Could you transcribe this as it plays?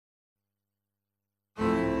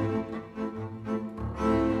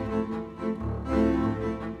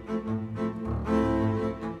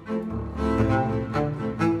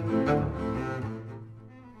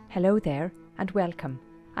Hello there and welcome.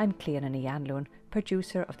 I'm Cleanna Yanlone,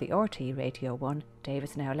 producer of the RT Radio 1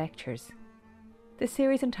 Davis Now Lectures. The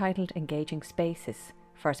series entitled Engaging Spaces,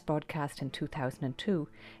 first broadcast in 2002,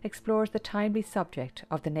 explores the timely subject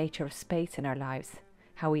of the nature of space in our lives,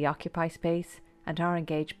 how we occupy space and are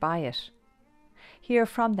engaged by it. Here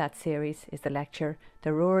from that series is the lecture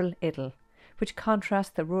The Rural Idyll, which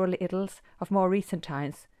contrasts the rural idylls of more recent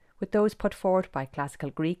times with those put forward by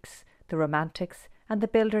classical Greeks, the Romantics and the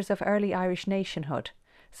builders of early Irish nationhood,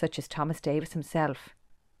 such as Thomas Davis himself.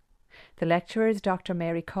 The lecturer is Dr.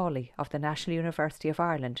 Mary Cawley of the National University of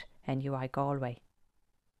Ireland, NUI Galway.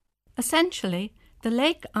 Essentially, the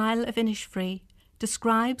Lake Isle of Innisfree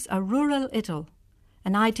describes a rural idyll,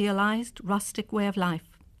 an idealised rustic way of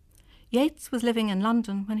life. Yeats was living in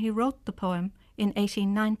London when he wrote the poem in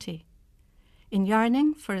 1890. In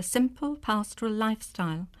yearning for a simple pastoral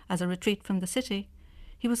lifestyle as a retreat from the city,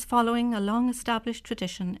 he was following a long-established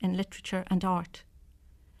tradition in literature and art.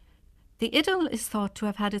 The idyll is thought to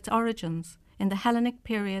have had its origins in the Hellenic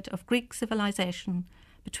period of Greek civilization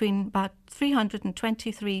between about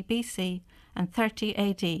 323 BC and 30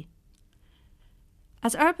 AD.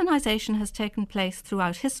 As urbanization has taken place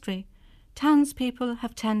throughout history, townspeople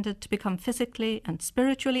have tended to become physically and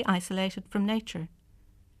spiritually isolated from nature.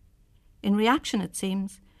 In reaction, it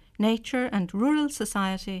seems, nature and rural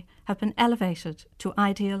society have been elevated to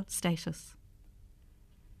ideal status.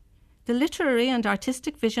 The literary and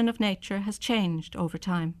artistic vision of nature has changed over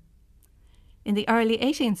time. In the early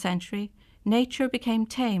 18th century, nature became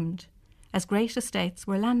tamed as great estates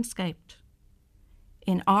were landscaped.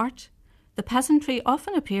 In art, the peasantry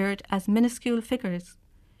often appeared as minuscule figures,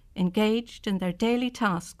 engaged in their daily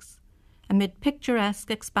tasks amid picturesque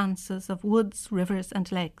expanses of woods, rivers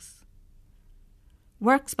and lakes.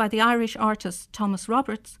 Works by the Irish artist Thomas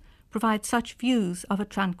Roberts provide such views of a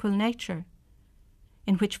tranquil nature,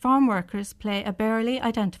 in which farm workers play a barely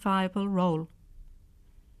identifiable role.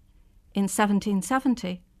 In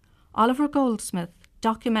 1770, Oliver Goldsmith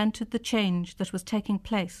documented the change that was taking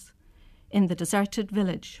place in the deserted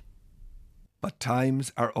village. But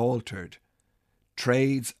times are altered.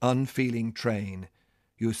 Trade's unfeeling train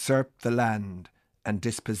usurp the land and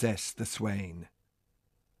dispossess the swain.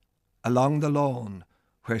 Along the lawn,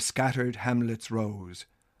 where scattered hamlets rose,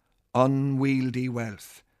 unwieldy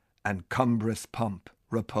wealth and cumbrous pomp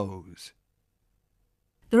repose.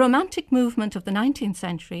 The Romantic movement of the 19th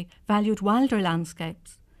century valued wilder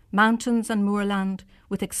landscapes, mountains and moorland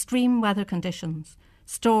with extreme weather conditions,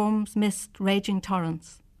 storms, mist, raging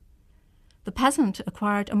torrents. The peasant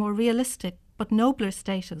acquired a more realistic but nobler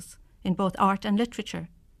status in both art and literature.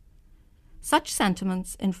 Such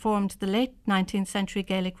sentiments informed the late 19th century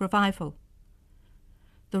Gaelic revival.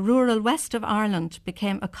 The rural west of Ireland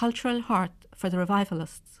became a cultural hearth for the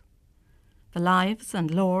revivalists. The lives and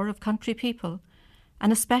lore of country people,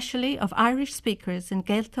 and especially of Irish speakers in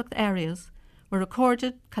Gaeltacht areas, were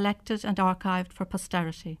recorded, collected and archived for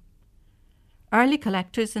posterity. Early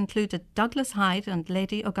collectors included Douglas Hyde and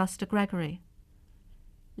Lady Augusta Gregory.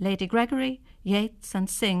 Lady Gregory, Yeats and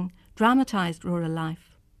Synge dramatised rural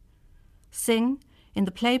life. Synge, in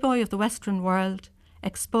The Playboy of the Western World,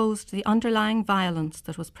 exposed the underlying violence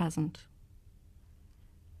that was present.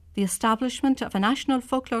 The establishment of a National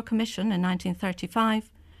Folklore Commission in 1935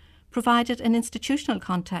 provided an institutional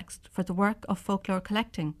context for the work of folklore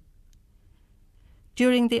collecting.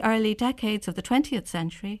 During the early decades of the 20th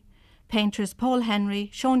century, painters Paul Henry,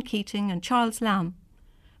 Sean Keating and Charles Lamb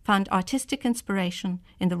found artistic inspiration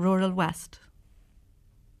in the rural West.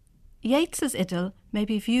 Yeats's idyll may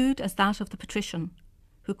be viewed as that of the patrician,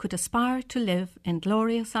 who could aspire to live in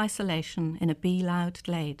glorious isolation in a bee-loud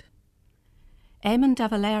glade. Eamon de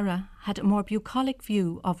Valera had a more bucolic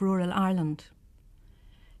view of rural Ireland.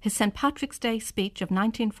 His St. Patrick's Day speech of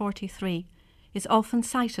 1943 is often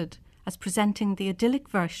cited as presenting the idyllic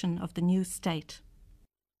version of the new state.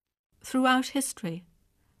 Throughout history,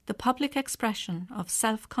 the public expression of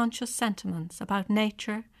self-conscious sentiments about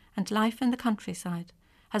nature and life in the countryside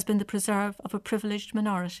has been the preserve of a privileged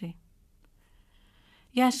minority.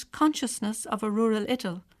 Yet consciousness of a rural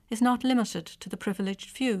idyll is not limited to the privileged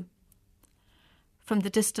few. From the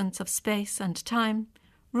distance of space and time,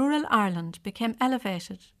 rural Ireland became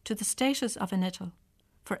elevated to the status of an idyll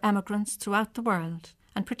for emigrants throughout the world,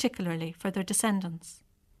 and particularly for their descendants.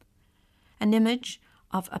 An image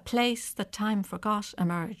of a place that time forgot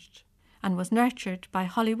emerged and was nurtured by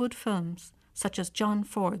Hollywood films such as John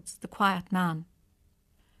Ford's The Quiet Man.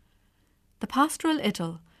 The pastoral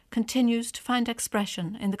idyll continues to find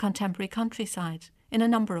expression in the contemporary countryside in a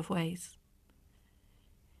number of ways.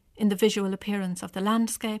 In the visual appearance of the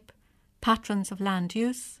landscape, patrons of land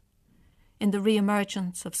use, in the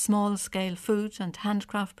re-emergence of small-scale food and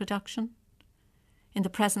handcraft production, in the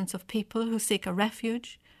presence of people who seek a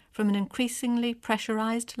refuge from an increasingly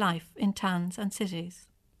pressurized life in towns and cities.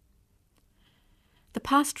 The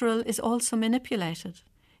pastoral is also manipulated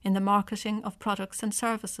in the marketing of products and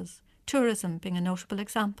services, tourism being a notable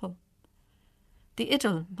example. The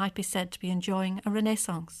idyll might be said to be enjoying a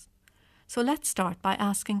renaissance, so let's start by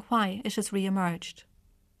asking why it has re-emerged.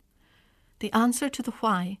 The answer to the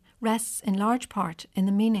why rests in large part in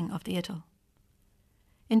the meaning of the idyll.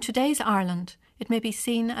 In today's Ireland, it may be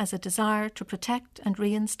seen as a desire to protect and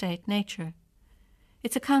reinstate nature.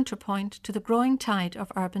 It's a counterpoint to the growing tide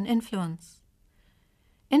of urban influence.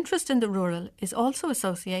 Interest in the rural is also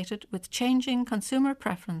associated with changing consumer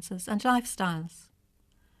preferences and lifestyles.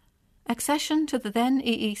 Accession to the then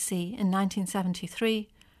EEC in 1973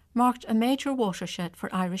 marked a major watershed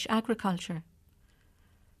for Irish agriculture.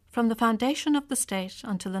 From the foundation of the state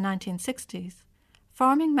until the 1960s,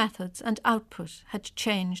 farming methods and output had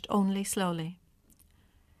changed only slowly.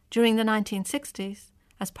 During the 1960s,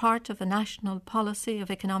 as part of the national policy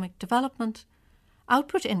of economic development,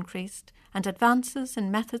 output increased and advances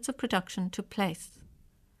in methods of production took place.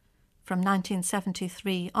 From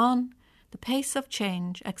 1973 on, the pace of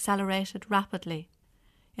change accelerated rapidly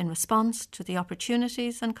in response to the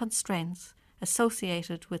opportunities and constraints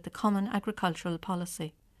associated with the Common Agricultural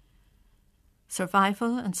Policy.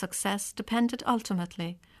 Survival and success depended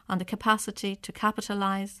ultimately on the capacity to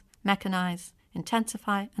capitalise, mechanise,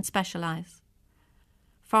 intensify and specialise.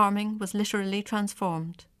 Farming was literally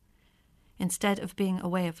transformed. Instead of being a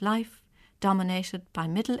way of life dominated by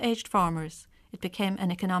middle-aged farmers, it became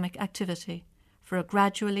an economic activity for a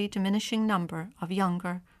gradually diminishing number of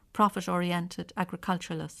younger, profit-oriented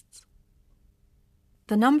agriculturalists.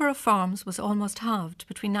 The number of farms was almost halved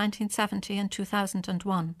between 1970 and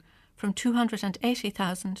 2001, from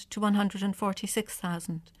 280,000 to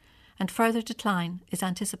 146,000, and further decline is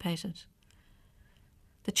anticipated.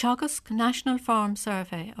 The Teagasc National Farm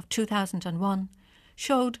Survey of 2001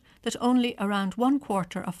 showed that only around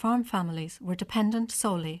 1/4 of farm families were dependent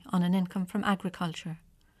solely on an income from agriculture.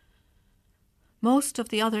 Most of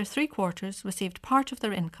the other 3/4 received part of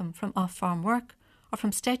their income from off-farm work or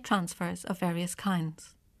from state transfers of various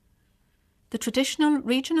kinds. The traditional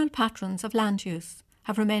regional patterns of land use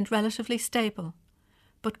have remained relatively stable,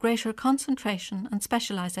 but greater concentration and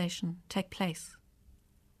specialisation take place.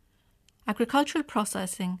 Agricultural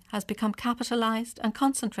processing has become capitalised and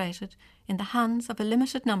concentrated in the hands of a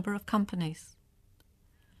limited number of companies.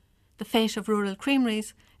 The fate of rural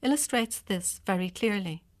creameries illustrates this very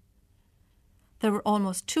clearly. There were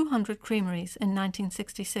almost 200 creameries in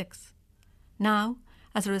 1966. Now,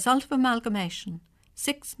 as a result of amalgamation,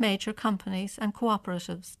 6 major companies and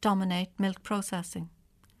cooperatives dominate milk processing.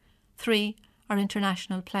 3 are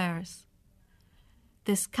international players.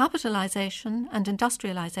 This capitalisation and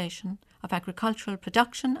industrialisation of agricultural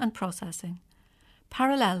production and processing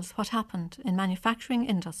parallels what happened in manufacturing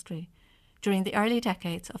industry during the early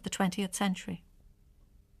decades of the 20th century.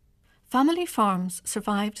 Family farms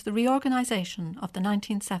survived the reorganisation of the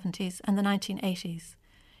 1970s and the 1980s,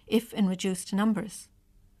 if in reduced numbers.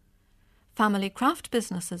 Family craft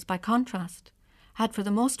businesses, by contrast, had for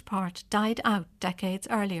the most part died out decades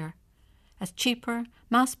earlier, as cheaper,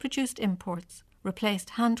 mass-produced imports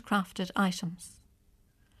replaced handcrafted items.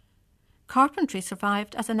 Carpentry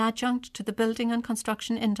survived as an adjunct to the building and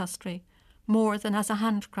construction industry more than as a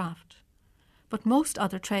handcraft, but most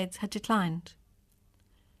other trades had declined.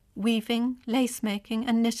 Weaving, lace-making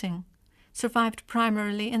and knitting survived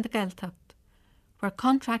primarily in the Gaeltacht, where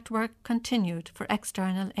contract work continued for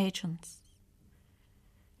external agents.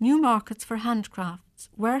 New markets for handcrafts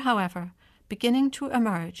were, however, beginning to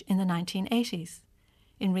emerge in the 1980s,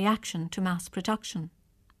 in reaction to mass production.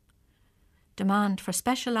 Demand for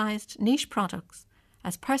specialised niche products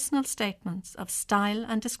as personal statements of style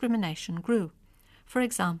and discrimination grew. For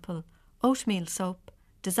example, oatmeal soap,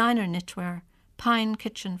 designer knitwear, pine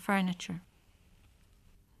kitchen furniture.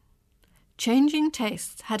 Changing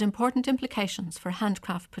tastes had important implications for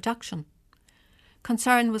handcraft production.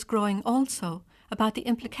 Concern was growing also about the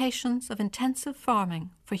implications of intensive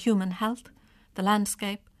farming for human health, the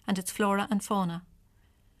landscape and its flora and fauna.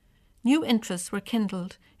 New interests were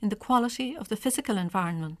kindled in the quality of the physical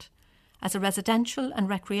environment as a residential and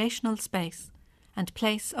recreational space and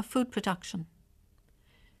place of food production.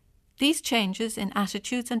 These changes in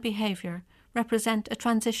attitudes and behaviour represent a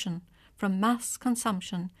transition from mass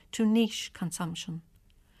consumption to niche consumption.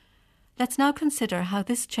 Let's now consider how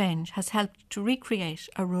this change has helped to recreate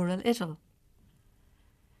a rural idyll.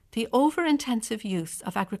 The over-intensive use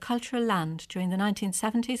of agricultural land during the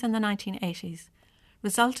 1970s and the 1980s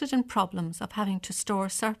resulted in problems of having to store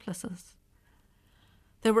surpluses.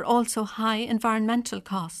 There were also high environmental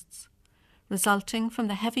costs, resulting from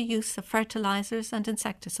the heavy use of fertilizers and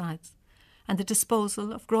insecticides and the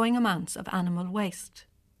disposal of growing amounts of animal waste.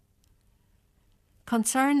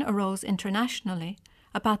 Concern arose internationally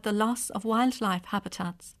about the loss of wildlife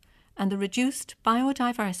habitats and the reduced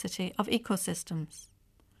biodiversity of ecosystems.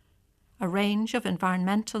 A range of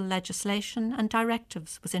environmental legislation and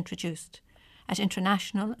directives was introduced at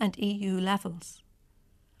international and EU levels.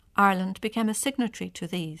 Ireland became a signatory to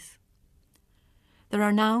these. There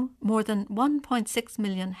are now more than 1.6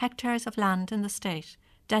 million hectares of land in the state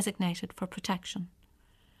designated for protection,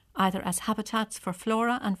 either as habitats for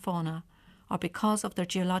flora and fauna or because of their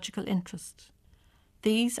geological interest.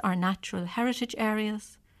 These are natural heritage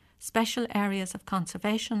areas, special areas of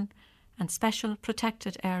conservation, and special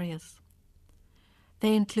protected areas.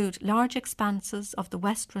 They include large expanses of the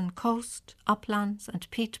western coast, uplands, and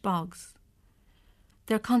peat bogs.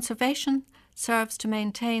 Their conservation serves to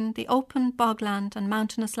maintain the open bogland and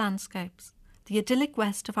mountainous landscapes, the idyllic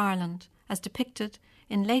west of Ireland, as depicted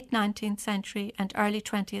in late 19th century and early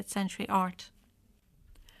 20th century art.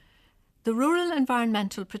 The Rural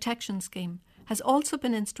Environmental Protection Scheme has also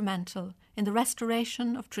been instrumental in the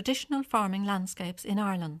restoration of traditional farming landscapes in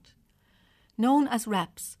Ireland. Known as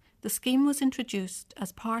REPS, the scheme was introduced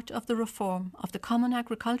as part of the reform of the Common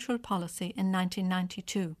Agricultural Policy in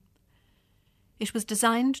 1992. It was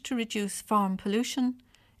designed to reduce farm pollution,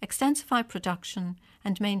 extensify production,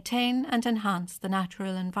 and maintain and enhance the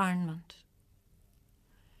natural environment.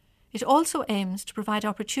 It also aims to provide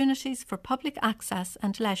opportunities for public access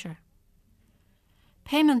and leisure.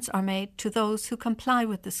 Payments are made to those who comply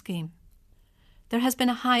with the scheme. There has been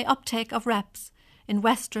a high uptake of REPS in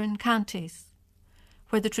western counties,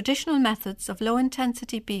 where the traditional methods of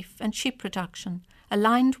low-intensity beef and sheep production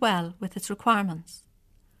aligned well with its requirements.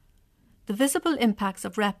 The visible impacts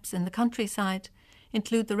of REPS in the countryside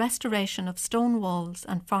include the restoration of stone walls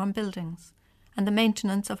and farm buildings and the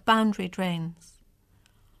maintenance of boundary drains.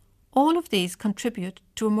 All of these contribute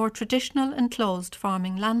to a more traditional enclosed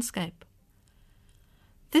farming landscape.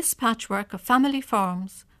 This patchwork of family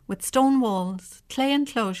farms with stone walls, clay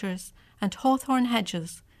enclosures, and hawthorn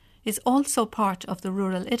hedges is also part of the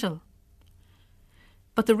rural idyll.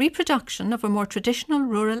 But the reproduction of a more traditional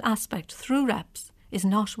rural aspect through REPS is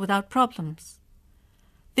not without problems.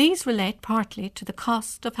 These relate partly to the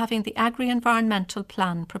cost of having the agri-environmental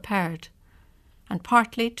plan prepared, and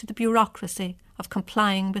partly to the bureaucracy of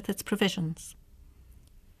complying with its provisions.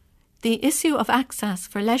 The issue of access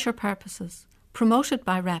for leisure purposes, promoted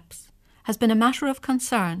by REPS, has been a matter of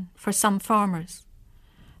concern for some farmers.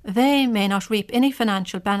 They may not reap any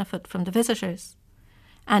financial benefit from the visitors,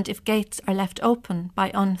 and if gates are left open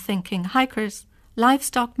by unthinking hikers,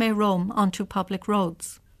 livestock may roam onto public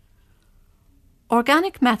roads.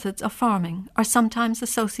 Organic methods of farming are sometimes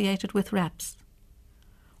associated with REPS.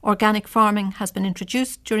 Organic farming has been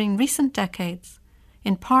introduced during recent decades,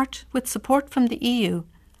 in part with support from the EU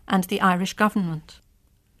and the Irish government.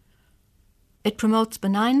 It promotes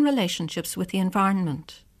benign relationships with the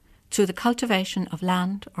environment through the cultivation of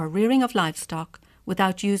land or rearing of livestock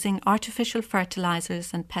without using artificial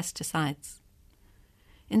fertilizers and pesticides.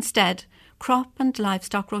 Instead, crop and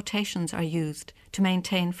livestock rotations are used to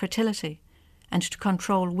maintain fertility and to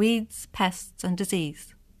control weeds, pests, and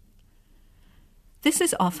disease. This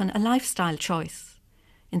is often a lifestyle choice,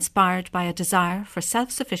 inspired by a desire for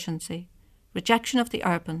self-sufficiency, rejection of the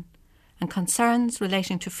urban, and concerns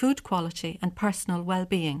relating to food quality and personal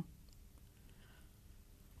well-being.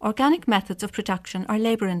 Organic methods of production are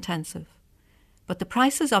labour-intensive, but the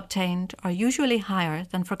prices obtained are usually higher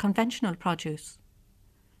than for conventional produce.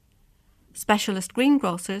 Specialist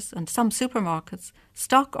greengrocers and some supermarkets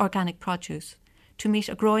stock organic produce to meet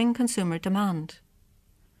a growing consumer demand.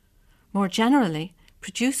 More generally,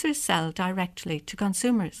 producers sell directly to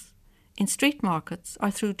consumers, in street markets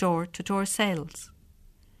or through door-to-door sales.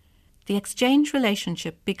 The exchange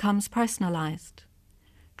relationship becomes personalised.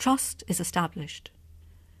 Trust is established.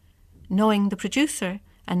 Knowing the producer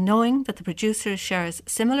and knowing that the producer shares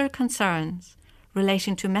similar concerns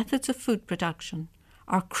relating to methods of food production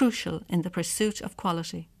are crucial in the pursuit of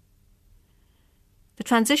quality. The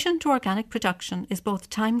transition to organic production is both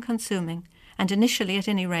time-consuming and initially, at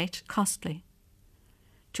any rate, costly.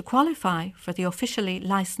 To qualify for the officially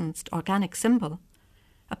licensed organic symbol,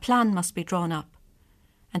 a plan must be drawn up,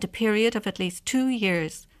 and a period of at least 2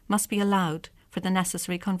 years must be allowed for the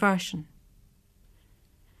necessary conversion.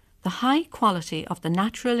 The high quality of the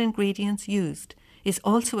natural ingredients used is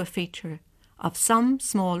also a feature of some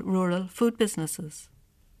small rural food businesses.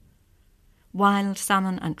 Wild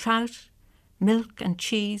salmon and trout, milk and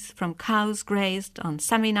cheese from cows grazed on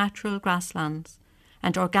semi-natural grasslands,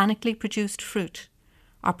 and organically produced fruit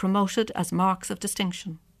are promoted as marks of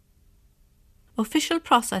distinction. Official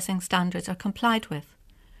processing standards are complied with,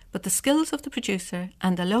 but the skills of the producer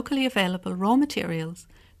and the locally available raw materials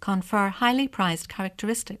confer highly prized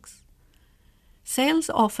characteristics. Sales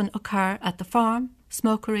often occur at the farm,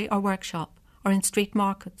 smokery or workshop, or in street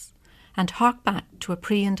markets, and hark back to a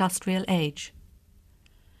pre-industrial age.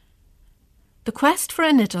 The quest for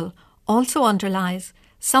a nidle also underlies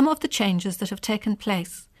some of the changes that have taken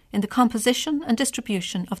place in the composition and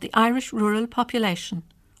distribution of the Irish rural population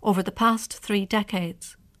over the past 3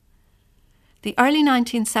 decades. The early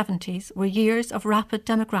 1970s were years of rapid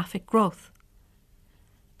demographic growth.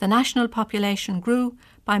 The national population grew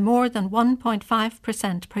by more than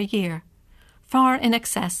 1.5% per year, far in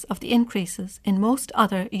excess of the increases in most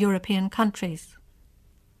other European countries.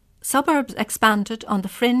 Suburbs expanded on the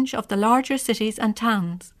fringe of the larger cities and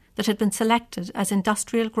towns that had been selected as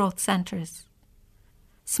industrial growth centres.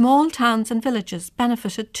 Small towns and villages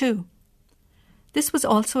benefited too. This was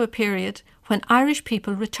also a period when Irish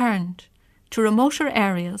people returned to remoter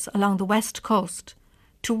areas along the west coast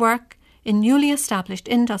to work in newly established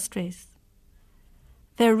industries.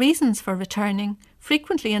 Their reasons for returning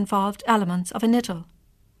frequently involved elements of a nidle: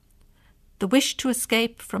 the wish to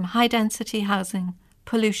escape from high-density housing,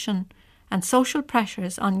 pollution, and social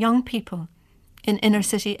pressures on young people in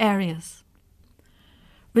inner-city areas.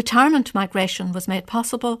 Retirement migration was made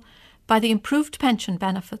possible by the improved pension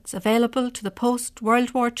benefits available to the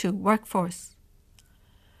post-World War II workforce.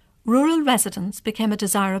 Rural residence became a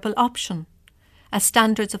desirable option, as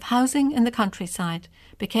standards of housing in the countryside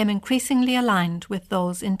became increasingly aligned with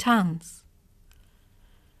those in towns.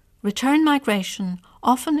 Return migration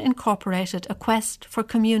often incorporated a quest for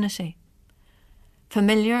community,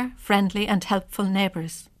 familiar, friendly and helpful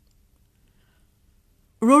neighbours.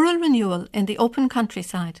 Rural renewal in the open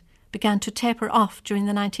countryside began to taper off during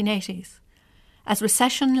the 1980s, as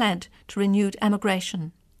recession led to renewed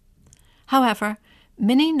emigration. However,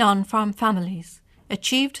 many non-farm families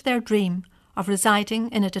achieved their dream of residing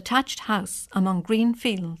in a detached house among green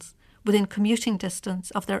fields within commuting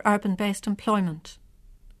distance of their urban-based employment.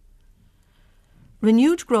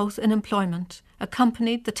 Renewed growth in employment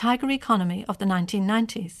accompanied the tiger economy of the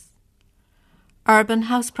 1990s. Urban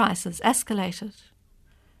house prices escalated.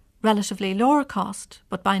 Relatively lower cost,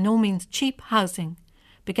 but by no means cheap housing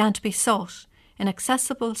began to be sought in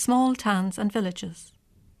accessible small towns and villages.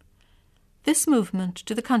 This movement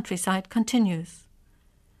to the countryside continues,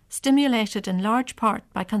 stimulated in large part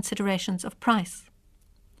by considerations of price.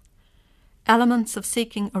 Elements of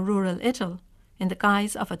seeking a rural idyll in the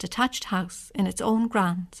guise of a detached house in its own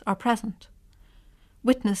grounds are present.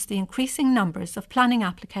 Witness the increasing numbers of planning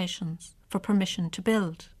applications for permission to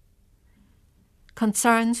build.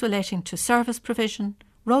 Concerns relating to service provision,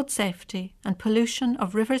 road safety and pollution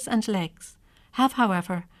of rivers and lakes have,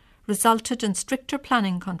 however, resulted in stricter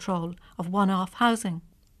planning control of one-off housing.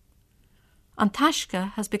 An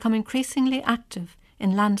Taisce has become increasingly active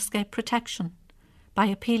in landscape protection by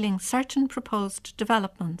appealing certain proposed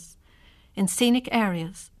developments in scenic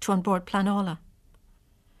areas to An Bord Pleanála.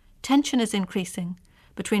 Tension is increasing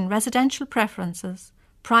between residential preferences,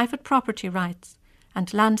 private property rights,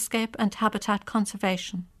 and landscape and habitat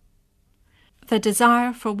conservation. The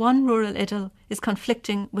desire for one rural idyll is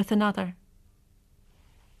conflicting with another.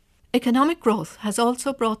 Economic growth has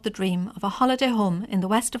also brought the dream of a holiday home in the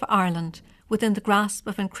west of Ireland within the grasp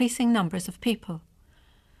of increasing numbers of people.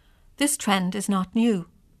 This trend is not new.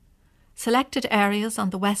 Selected areas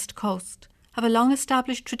on the west coast have a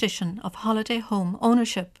long-established tradition of holiday home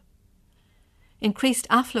ownership. Increased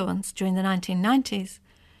affluence during the 1990s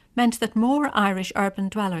meant that more Irish urban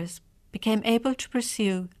dwellers became able to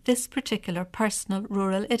pursue this particular personal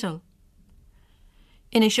rural idyll.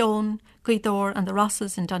 Inishowen, Gweedore and the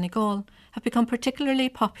Rosses in Donegal have become particularly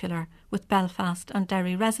popular with Belfast and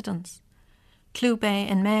Derry residents. Clewbay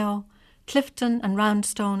in Mayo, Clifton and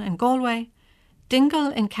Roundstone in Galway, Dingle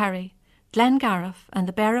in Kerry, Glengariff and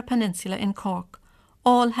the Beara Peninsula in Cork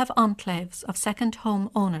all have enclaves of second home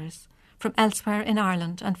owners from elsewhere in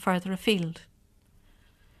Ireland and further afield.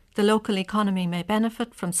 The local economy may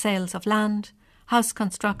benefit from sales of land, house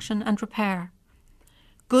construction and repair.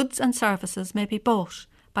 Goods and services may be bought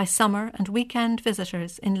by summer and weekend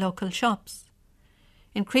visitors in local shops.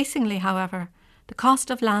 Increasingly, however, the cost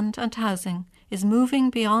of land and housing is moving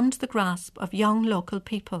beyond the grasp of young local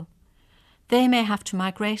people. They may have to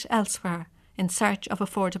migrate elsewhere in search of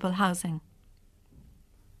affordable housing.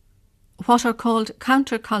 What are called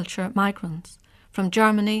counterculture migrants from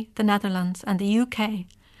Germany, the Netherlands and the UK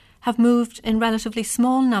have moved in relatively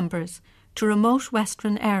small numbers to remote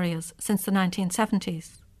western areas since the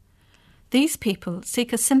 1970s. These people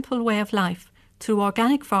seek a simple way of life through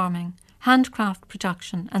organic farming, handcraft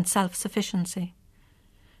production and self-sufficiency.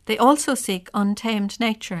 They also seek untamed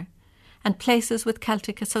nature and places with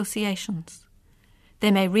Celtic associations.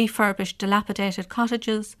 They may refurbish dilapidated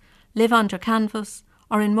cottages, live under canvas,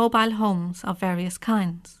 or in mobile homes of various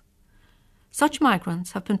kinds. Such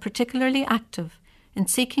migrants have been particularly active in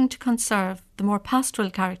seeking to conserve the more pastoral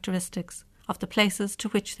characteristics of the places to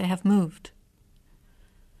which they have moved.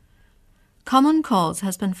 Common cause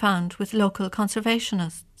has been found with local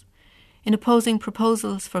conservationists in opposing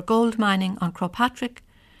proposals for gold mining on Croagh Patrick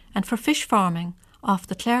and for fish farming off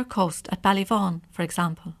the Clare coast at Ballyvaughan, for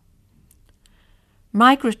example.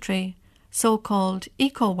 Migratory, so-called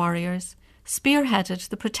eco-warriors spearheaded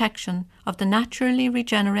the protection of the naturally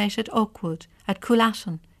regenerated oakwood at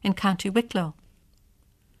Coolatin in County Wicklow.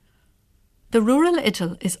 The rural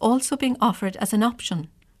idyll is also being offered as an option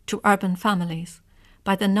to urban families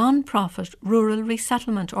by the non-profit Rural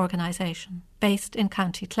Resettlement Organisation based in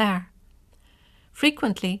County Clare.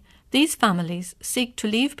 Frequently, these families seek to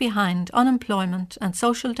leave behind unemployment and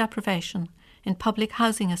social deprivation in public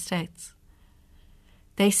housing estates.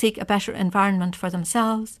 They seek a better environment for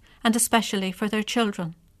themselves and especially for their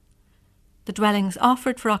children. The dwellings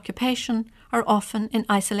offered for occupation are often in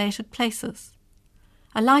isolated places.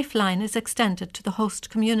 A lifeline is extended to the host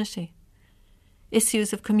community.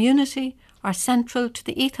 Issues of community are central to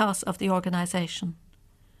the ethos of the organisation.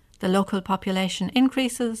 The local population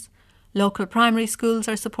increases, local primary schools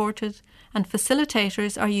are supported, and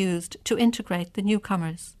facilitators are used to integrate the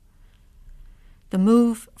newcomers. The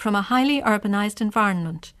move from a highly urbanised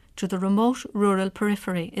environment to the remote rural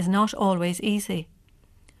periphery is not always easy.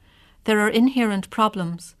 There are inherent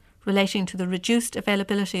problems relating to the reduced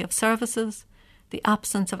availability of services, the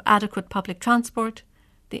absence of adequate public transport,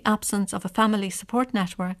 the absence of a family support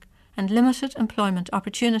network, and limited employment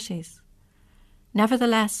opportunities.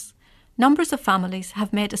 Nevertheless, numbers of families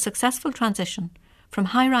have made a successful transition from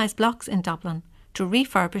high-rise blocks in Dublin to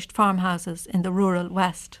refurbished farmhouses in the rural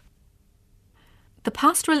west. The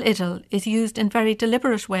pastoral idyll is used in very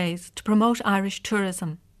deliberate ways to promote Irish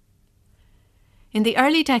tourism. In the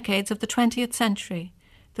early decades of the 20th century,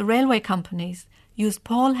 the railway companies used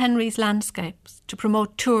Paul Henry's landscapes to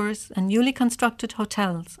promote tours and newly constructed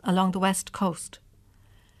hotels along the west coast.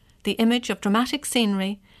 The image of dramatic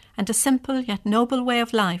scenery and a simple yet noble way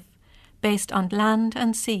of life based on land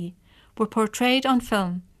and sea were portrayed on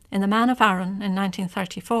film in The Man of Arran in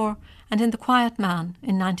 1934 and in The Quiet Man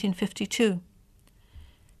in 1952.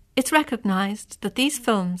 It's recognised that these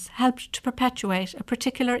films helped to perpetuate a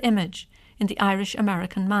particular image in the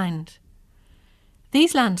Irish-American mind.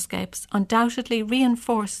 These landscapes undoubtedly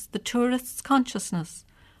reinforce the tourist's consciousness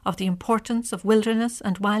of the importance of wilderness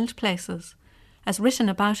and wild places, as written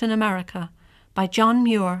about in America by John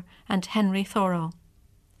Muir and Henry Thoreau.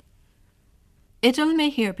 Idyll may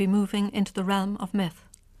here be moving into the realm of myth.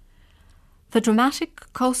 The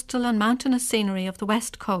dramatic coastal and mountainous scenery of the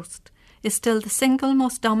West Coast is still the single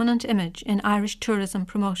most dominant image in Irish tourism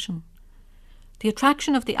promotion. The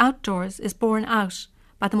attraction of the outdoors is borne out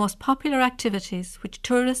by the most popular activities which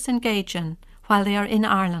tourists engage in while they are in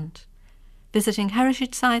Ireland: visiting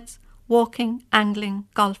heritage sites, walking, angling,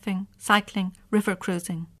 golfing, cycling, river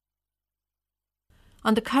cruising.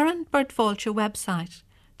 On the current Birdvulture website,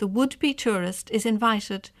 the would-be tourist is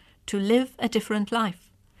invited to live a different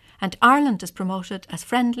life, and Ireland is promoted as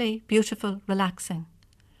friendly, beautiful, relaxing.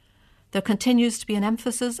 There continues to be an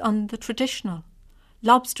emphasis on the traditional: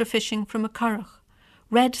 lobster fishing from a curragh,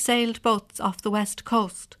 red-sailed boats off the west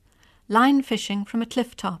coast, line fishing from a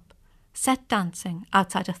cliff top, set dancing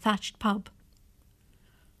outside a thatched pub.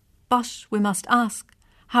 But we must ask,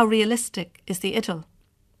 how realistic is the idyll?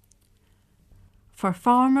 For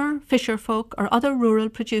farmer, fisherfolk or other rural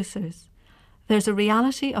producers, there's a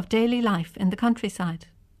reality of daily life in the countryside.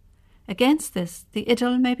 Against this, the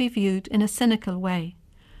idyll may be viewed in a cynical way.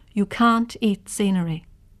 You can't eat scenery.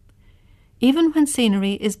 Even when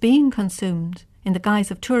scenery is being consumed in the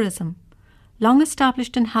guise of tourism,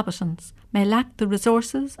 long-established inhabitants may lack the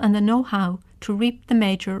resources and the know-how to reap the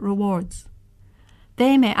major rewards.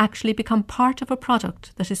 They may actually become part of a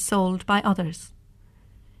product that is sold by others.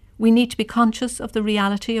 We need to be conscious of the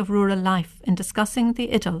reality of rural life in discussing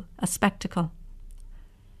the idyll as spectacle.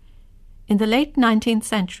 In the late 19th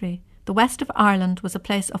century, the west of Ireland was a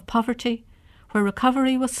place of poverty, where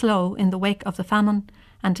recovery was slow in the wake of the famine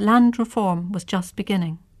and land reform was just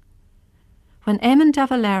beginning. When Eamon de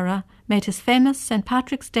Valera made his famous St.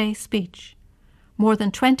 Patrick's Day speech, more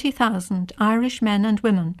than 20,000 Irish men and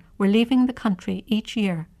women were leaving the country each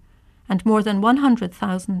year, and more than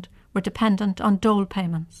 100,000 were dependent on dole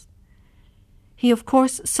payments. He, of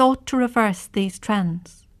course, sought to reverse these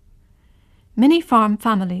trends. Many farm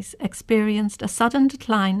families experienced a sudden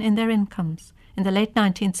decline in their incomes in the late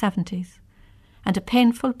 1970s and a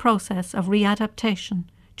painful process of readaptation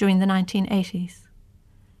during the 1980s.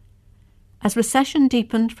 As recession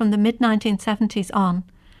deepened from the mid-1970s on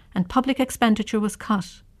and public expenditure was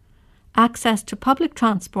cut, access to public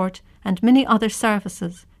transport and many other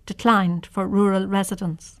services declined for rural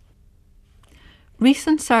residents.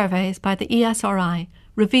 Recent surveys by the ESRI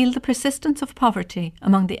reveal the persistence of poverty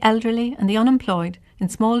among the elderly and the unemployed in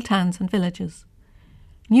small towns and villages.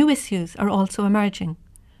 New issues are also emerging,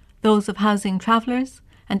 those of housing travellers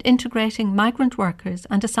and integrating migrant workers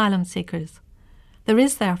and asylum seekers. There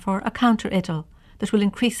is therefore a counter-idyll that will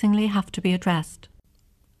increasingly have to be addressed.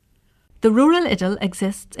 The rural idyll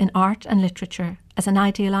exists in art and literature as an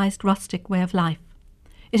idealised rustic way of life.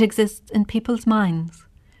 It exists in people's minds.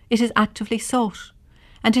 It is actively sought,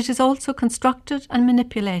 and it is also constructed and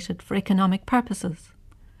manipulated for economic purposes.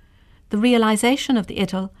 The realisation of the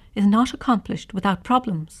idyll is not accomplished without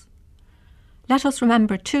problems. Let us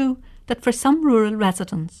remember, too, that for some rural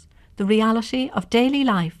residents, the reality of daily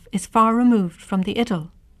life is far removed from the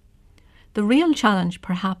idyll. The real challenge,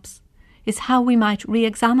 perhaps, is how we might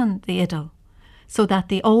re-examine the idyll, so that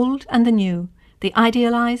the old and the new, the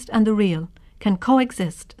idealised and the real, can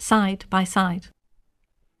coexist side by side.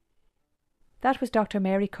 That was Dr.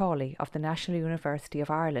 Mary Cawley of the National University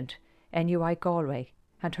of Ireland, NUI Galway,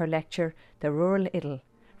 and her lecture The Rural Idyll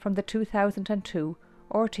from the 2002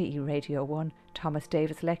 RTE Radio 1 Thomas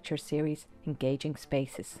Davis Lecture Series Engaging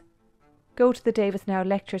Spaces. Go to the Davis Now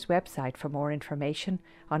Lectures website for more information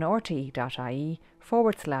on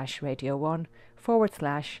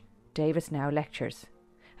rte.ie/radio1/Davis Now Lectures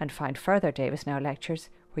and find further Davis Now Lectures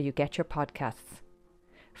where you get your podcasts.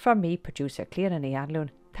 From me, producer Cliona Ní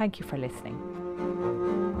Anluain, thank you for listening.